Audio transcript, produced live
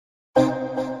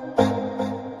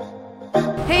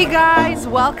Hey guys,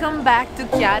 welcome back to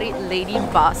Chiari Lady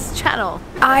Boss channel.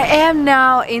 I am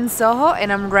now in Soho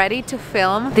and I'm ready to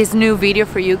film this new video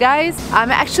for you guys.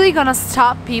 I'm actually gonna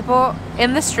stop people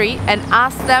in the street and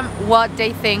ask them what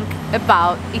they think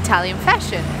about Italian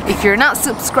fashion. If you're not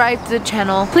subscribed to the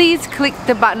channel, please click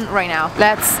the button right now.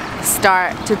 Let's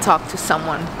start to talk to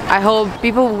someone. I hope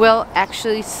people will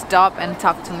actually stop and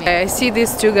talk to me. I see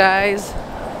these two guys.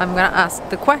 I'm gonna ask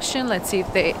the question. Let's see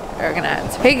if they are gonna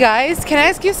answer. Hey guys, can I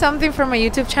ask you something from my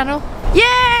YouTube channel?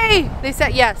 Yay! They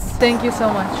said yes. Thank you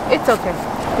so much. It's okay.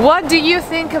 What do you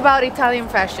think about Italian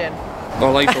fashion?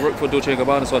 Well, I used to work for Dolce &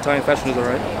 Gabbana, so Italian fashion is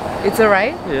alright. It's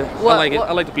alright? Yeah, I like it.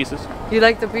 I like the pieces. You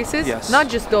like the pieces? Yes. Not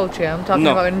just Dolce, I'm talking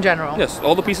about in general. Yes,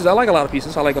 all the pieces. I like a lot of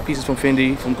pieces. I like the pieces from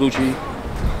Fendi, from Gucci.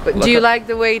 But do you like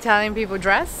the way Italian people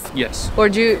dress? Yes. Or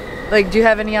do you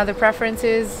have any other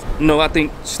preferences? No, I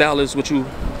think style is what you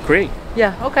create.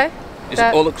 Yeah, okay.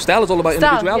 Style is all about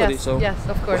individuality. Yes, so yes,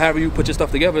 of course. However you put your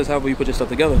stuff together is however you put your stuff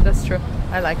together. That's true.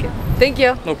 I like it. Thank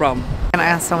you. No problem. Can I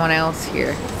ask someone else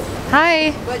here?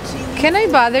 Hi. Can I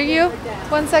bother you?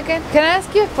 1 second. Can I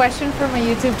ask you a question for my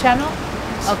YouTube channel?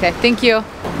 Okay, thank you.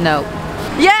 No.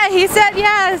 Yeah, he said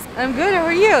yes. I'm good. How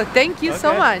are you? Thank you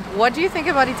so much. What do you think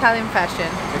about Italian fashion?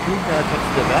 I think that's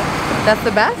the best. That's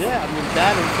the best? Yeah, I mean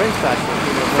that and French fashion.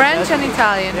 You know, French and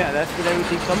Italian. Yeah, that's where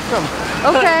everything comes from.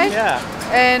 Okay. Yeah.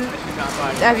 And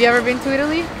have you ever been to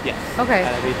Italy? Yes. Okay.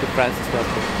 And I've been to France as well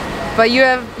too. But you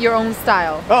have your own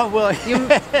style. Oh well.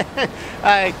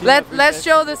 Let's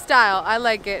show the style. I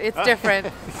like it. It's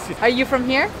different. Are you from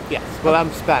here? Yes. Well,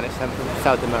 I'm Spanish. I'm from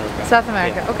South America. South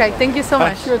America. Yeah. Okay. Thank you so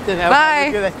much. Sure thing.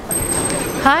 Bye.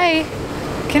 Hi.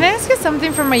 Can I ask you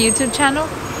something from my YouTube channel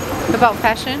about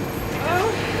fashion?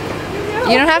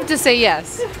 You don't have to say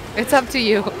yes. It's up to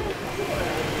you.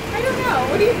 I don't know.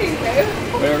 What do you think, babe?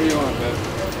 Wherever you want, babe.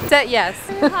 Said yes.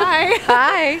 Hi.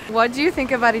 Hi. What do you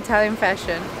think about Italian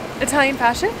fashion? Italian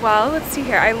fashion? Well, let's see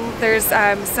here. There's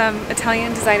some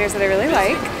Italian designers that I really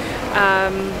like.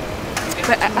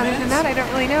 But other than that, I don't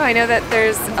really know. I know that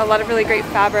there's a lot of really great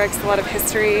fabrics, a lot of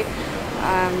history.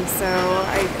 So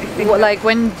I think Like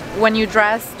when you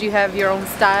dress, do you have your own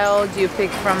style? Do you pick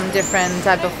from different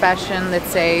type of fashion? Let's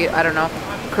say, I don't know,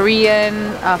 Korean,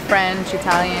 French,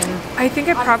 Italian. I think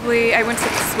I went to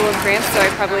school in France, so I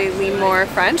probably lean more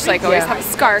French. Like always have a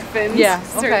scarf and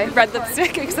red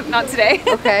lipstick, except not today.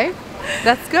 Okay,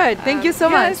 that's good. Thank you so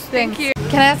much. Thank you.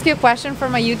 Can I ask you a question for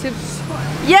my YouTube?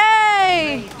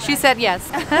 Yay! She said yes.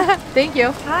 Thank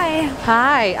you. Hi.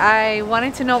 Hi. I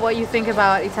wanted to know what you think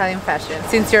about Italian fashion,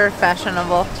 since you're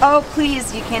fashionable. Oh,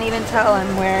 please, you can't even tell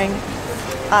I'm wearing.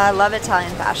 I love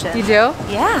Italian fashion. You do?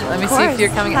 Yeah. Let me see if you're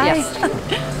coming. Hi.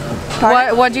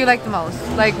 Yes. What do you like the most?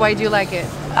 Like, why do you like it?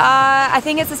 I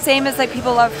think it's the same as like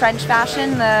people love French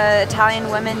fashion. The Italian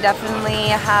women definitely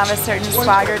have a certain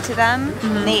swagger to them.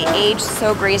 They age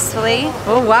so gracefully.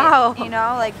 Oh wow! You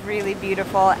know, like really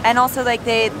beautiful. And also like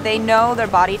they know their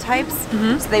body types,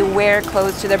 so they wear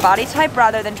clothes to their body type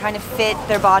rather than trying to fit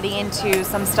their body into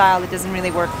some style that doesn't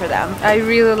really work for them. I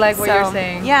really like what you're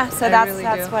saying. Yeah, so that's really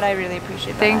what I really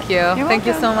appreciate. Thank you. Thank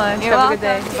you so much. You're Have a good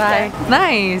day. welcome. Bye.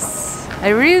 Nice. I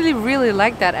really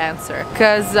like that answer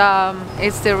because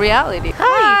it's the reality.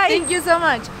 Hi. Thank you so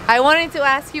much. I wanted to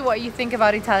ask you what you think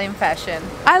about Italian fashion.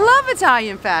 I love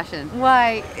Italian fashion.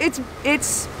 Why?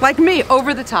 It's like me,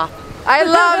 over the top. I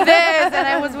love this, and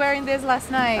I was wearing this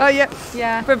last night. Oh yeah?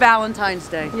 Yeah. For Valentine's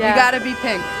Day. Yeah. You gotta be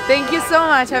pink. Thank you so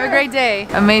much. Have a great day.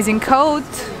 Amazing coat,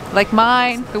 like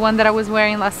mine, the one that I was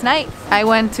wearing last night. I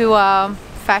went to a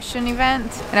fashion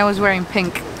event and I was wearing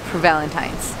pink for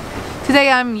Valentine's.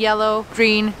 Today I'm yellow,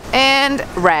 green, and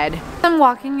red. I'm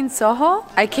walking in Soho.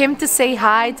 I came to say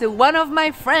hi to one of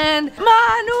my friends,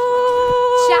 Manu!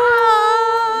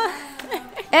 Ciao!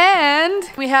 And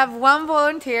we have one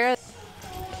volunteer.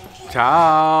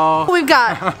 Ciao! We've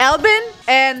got Elbin,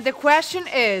 and the question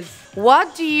is,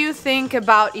 what do you think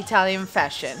about Italian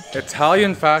fashion?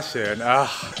 Italian fashion,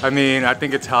 I mean, I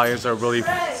think Italians are really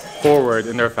forward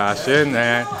in their fashion,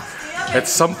 and it's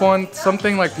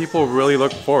something like people really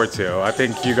look forward to. I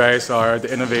think you guys are the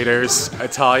innovators.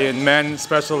 Italian men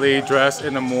especially dress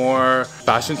in a more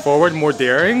fashion forward, more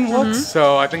daring look.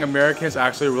 So I think Americans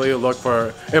actually really look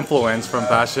for influence from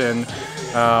fashion,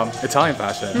 Italian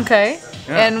fashion. Okay.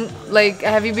 Yeah. And like,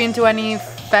 have you been to any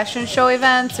fashion show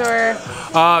events or?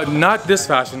 Not this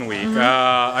fashion week.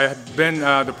 I had been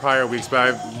the prior weeks, but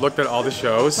I've looked at all the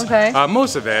shows. Okay.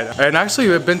 Most of it. And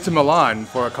actually I've been to Milan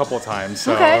for a couple times.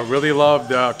 So I really love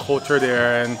the culture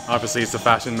there, and obviously it's the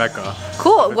fashion mecca.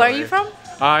 Cool. Where are you from?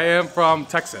 I am from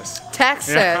Texas.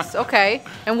 Texas. Okay.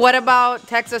 And what about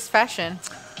Texas fashion?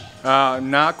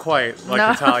 Not quite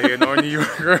like Italian or New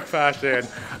Yorker fashion.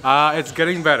 It's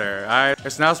getting better.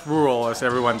 It's not as rural as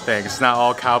everyone thinks. It's not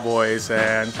all cowboys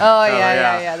and... Oh,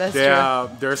 yeah, that's true.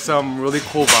 There's some really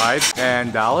cool vibes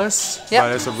in Dallas,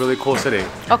 but it's a really cool city.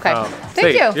 Ok,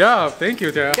 thank you. Yeah, thank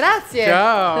you. Grazie.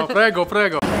 Ciao, prego,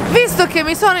 prego. Visto che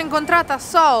mi sono incontrata a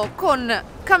Soho con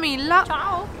Camilla,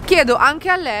 chiedo anche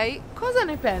a lei cosa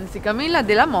ne pensi, Camilla,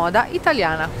 della moda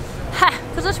italiana.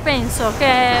 Cosa penso? Che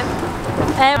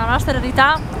è una nostra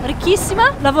eredità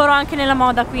ricchissima, lavoro anche nella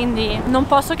moda, quindi non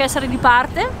posso che essere di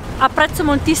parte. Apprezzo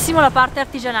moltissimo la parte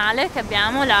artigianale che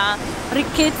abbiamo, la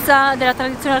ricchezza della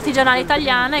tradizione artigianale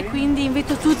italiana, e quindi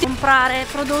invito tutti a comprare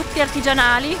prodotti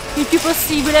artigianali il più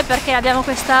possibile, perché abbiamo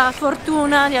questa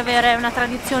fortuna di avere una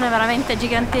tradizione veramente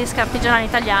gigantesca artigianale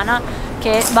italiana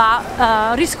che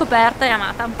va riscoperta e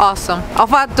amata. Awesome. Ho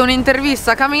fatto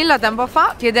un'intervista a Camilla tempo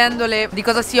fa chiedendole di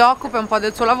cosa si occupa e un po'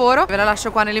 del suo lavoro. Ve la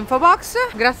lascio qua nell'info box.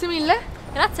 Grazie mille.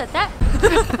 Grazie a te.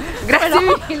 Grazie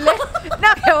mille.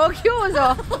 No, che avevo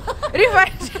chiuso.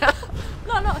 Rifacciamo.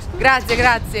 No, scusa. Grazie.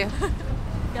 Grazie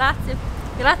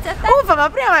a te. Uffa, ma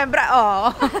prima è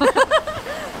bravo.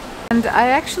 And I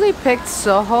actually picked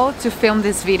Soho to film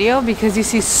this video because you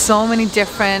see so many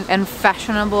different and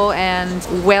fashionable and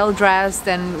well-dressed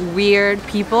and weird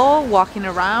people walking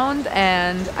around,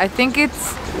 and I think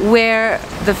it's where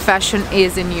the fashion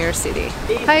is in your city.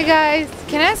 Hi guys,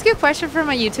 can I ask you a question for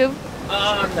my YouTube?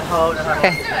 No.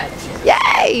 Okay.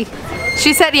 Yay!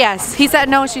 She said yes. He said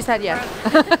no, she said yes.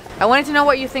 I wanted to know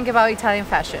what you think about Italian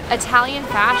fashion. Italian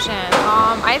fashion.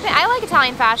 I like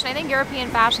Italian fashion. I think European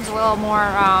fashion is a little more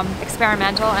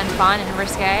experimental and fun and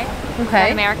risque. Okay.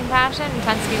 Than American fashion. It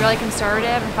tends to be really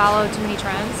conservative and follow too many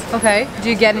trends. Okay. Do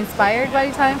you get inspired by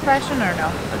Italian fashion or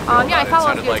no? Yeah, I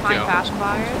follow a few Italian fashion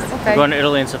bloggers. Okay. We're going to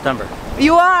Italy in September.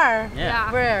 You are?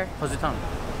 Yeah. Where? Positano.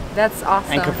 That's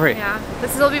awesome. And Capri. Yeah.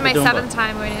 This will be my Dumbo. 7th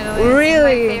time going to Italy.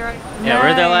 Really? It's my favorite. Yeah, we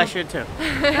were there last year too.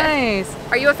 Nice.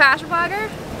 Are you a fashion blogger?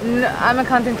 No, I'm a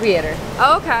content creator,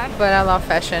 Oh, okay. but I love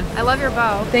fashion. I love your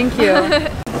bow. Thank you.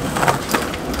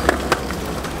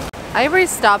 I already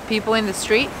stopped people in the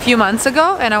street a few months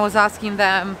ago and I was asking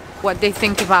them what they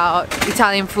think about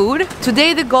Italian food.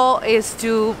 Today the goal is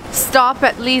to stop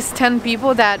at least 10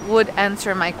 people that would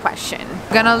answer my question.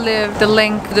 I'm gonna leave the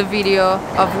link to the video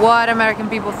of what American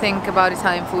people think about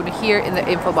Italian food here in the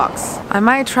info box. I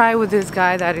might try with this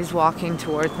guy that is walking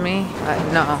towards me.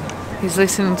 No, he's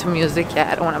listening to music. Yeah,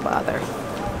 I don't want to bother.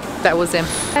 That was him.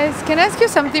 Guys, can I ask you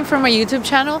something from my YouTube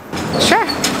channel? Sure.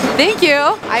 Thank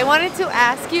you. I wanted to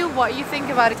ask you what you think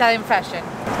about Italian fashion.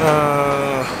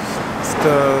 It's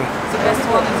the best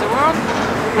one in the world?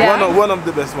 Yeah. one of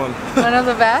the best one. One of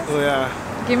the best? Oh yeah.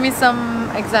 Give me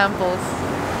some examples.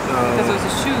 Because it was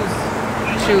the shoes.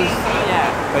 Shoes.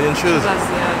 Yeah. Italian shoes. That's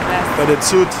the best. But it's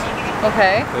suit.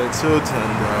 Okay. It's suit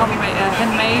and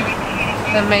Handmade.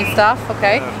 Handmade stuff,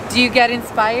 okay. Yeah. Do you get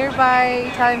inspired by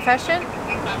Italian fashion?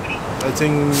 I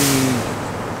think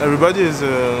everybody is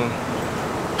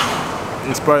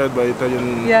inspired by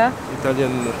Italian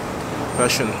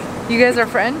fashion. You guys are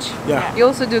French? Yeah. You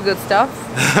also do good stuff?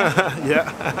 Yeah.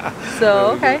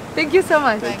 So, okay. Thank you so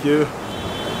much. Thank you.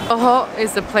 Soho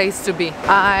is the place to be.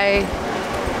 I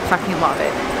fucking love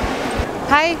it.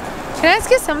 Hi, can I ask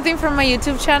you something from my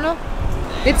YouTube channel?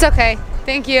 It's okay.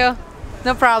 Thank you.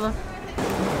 No problem.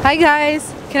 Hi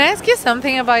guys, can I ask you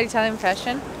something about Italian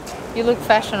fashion? You look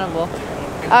fashionable.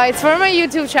 It's for my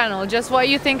YouTube channel, just what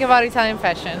you think about Italian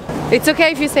fashion. It's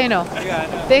okay if you say no.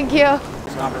 Thank you.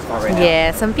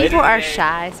 Yeah, some people are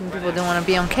shy, some people don't want to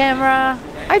be on camera.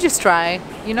 I just try,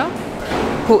 you know?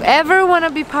 Whoever want to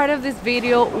be part of this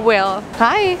video will.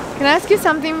 Hi, can I ask you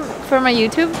something for my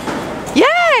YouTube?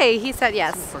 Yay! He said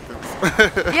yes.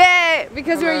 Yay!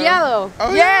 Because we're yellow.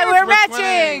 Oh, yeah, yes, we're we're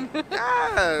matching.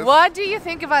 Yes. What do you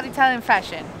think about Italian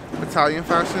fashion? Italian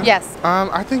fashion? Yes.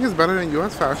 I think it's better than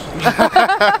US fashion.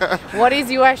 What is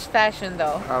US fashion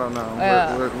though? I don't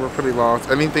know. We're pretty lost.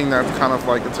 Anything that's kind of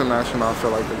like international, I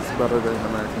feel like it's better than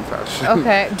American fashion.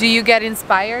 Okay. Do you get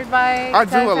inspired by I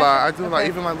do a lot. I do okay. a lot.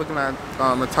 Even like looking at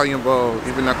Italian Vogue,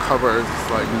 even the cover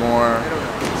is like more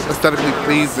aesthetically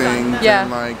pleasing than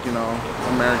like, you know,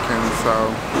 American. So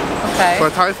okay.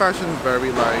 But Italian fashion is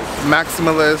very like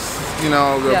maximalist, you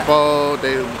know, they're bold,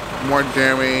 they're more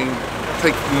daring,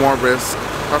 take more risk.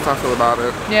 That's how I feel about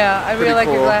it. Yeah, I really like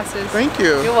your glasses. Thank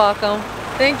you. You're welcome.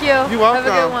 Thank you. You're welcome.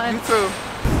 Have a good one. You too.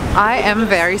 I am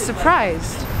very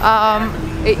surprised.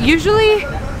 It usually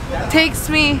takes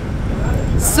me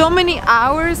so many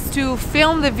hours to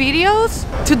film the videos.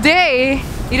 Today,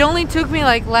 it only took me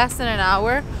like less than an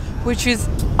hour, which is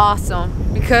awesome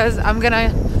because I'm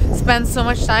gonna spend so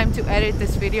much time to edit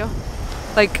this video,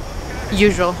 like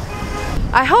usual.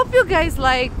 I hope you guys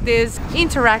like these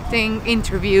interacting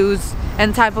interviews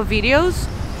and type of videos.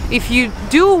 If you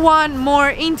do want more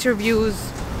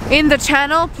interviews in the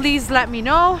channel, please let me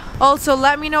know. Also,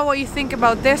 let me know what you think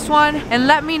about this one, and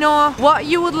let me know what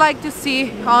you would like to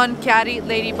see on Chiari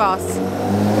Lady Boss.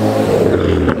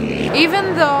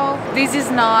 Even though this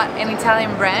is not an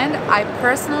Italian brand, I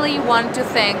personally want to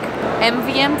thank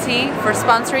MVMT for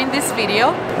sponsoring this video.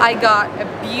 I got a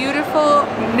beautiful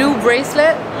new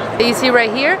bracelet that you see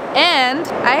right here, and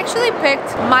I actually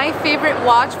picked my favorite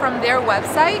watch from their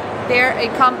website. They're a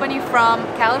company from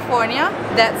California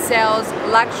that sells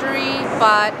luxury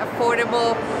but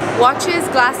affordable watches,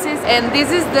 glasses, and this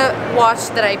is the watch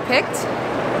that I picked.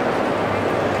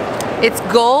 It's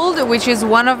gold, which is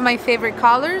one of my favorite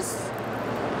colors,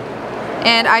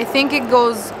 and I think it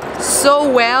goes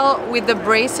so well with the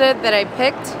bracelet that I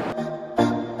picked.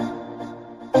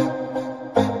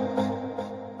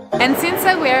 And since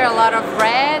I wear a lot of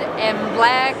red and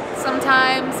black,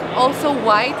 sometimes also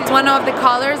white is one of the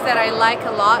colors that I like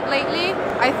a lot lately,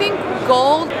 I think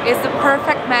gold is the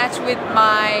perfect match with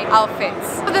my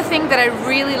outfits. The thing that I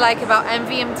really like about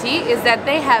MVMT is that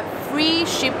they have free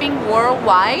shipping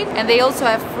worldwide, and they also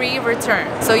have free return,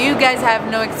 so you guys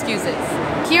have no excuses.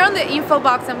 Here on the info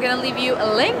box, I'm gonna leave you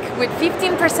a link with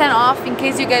 15% off in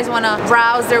case you guys wanna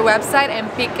browse their website and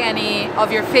pick any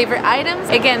of your favorite items.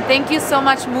 Again, thank you so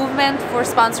much Movement for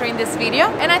sponsoring this video.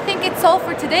 And I think it's all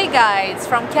for today, guys.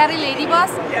 From Chiari Lady Boss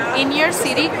in your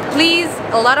city. Please,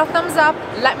 a lot of thumbs up.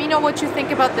 Let me know what you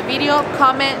think about the video,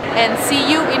 comment, and see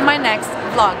you in my next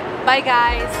vlog. Bye,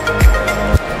 guys.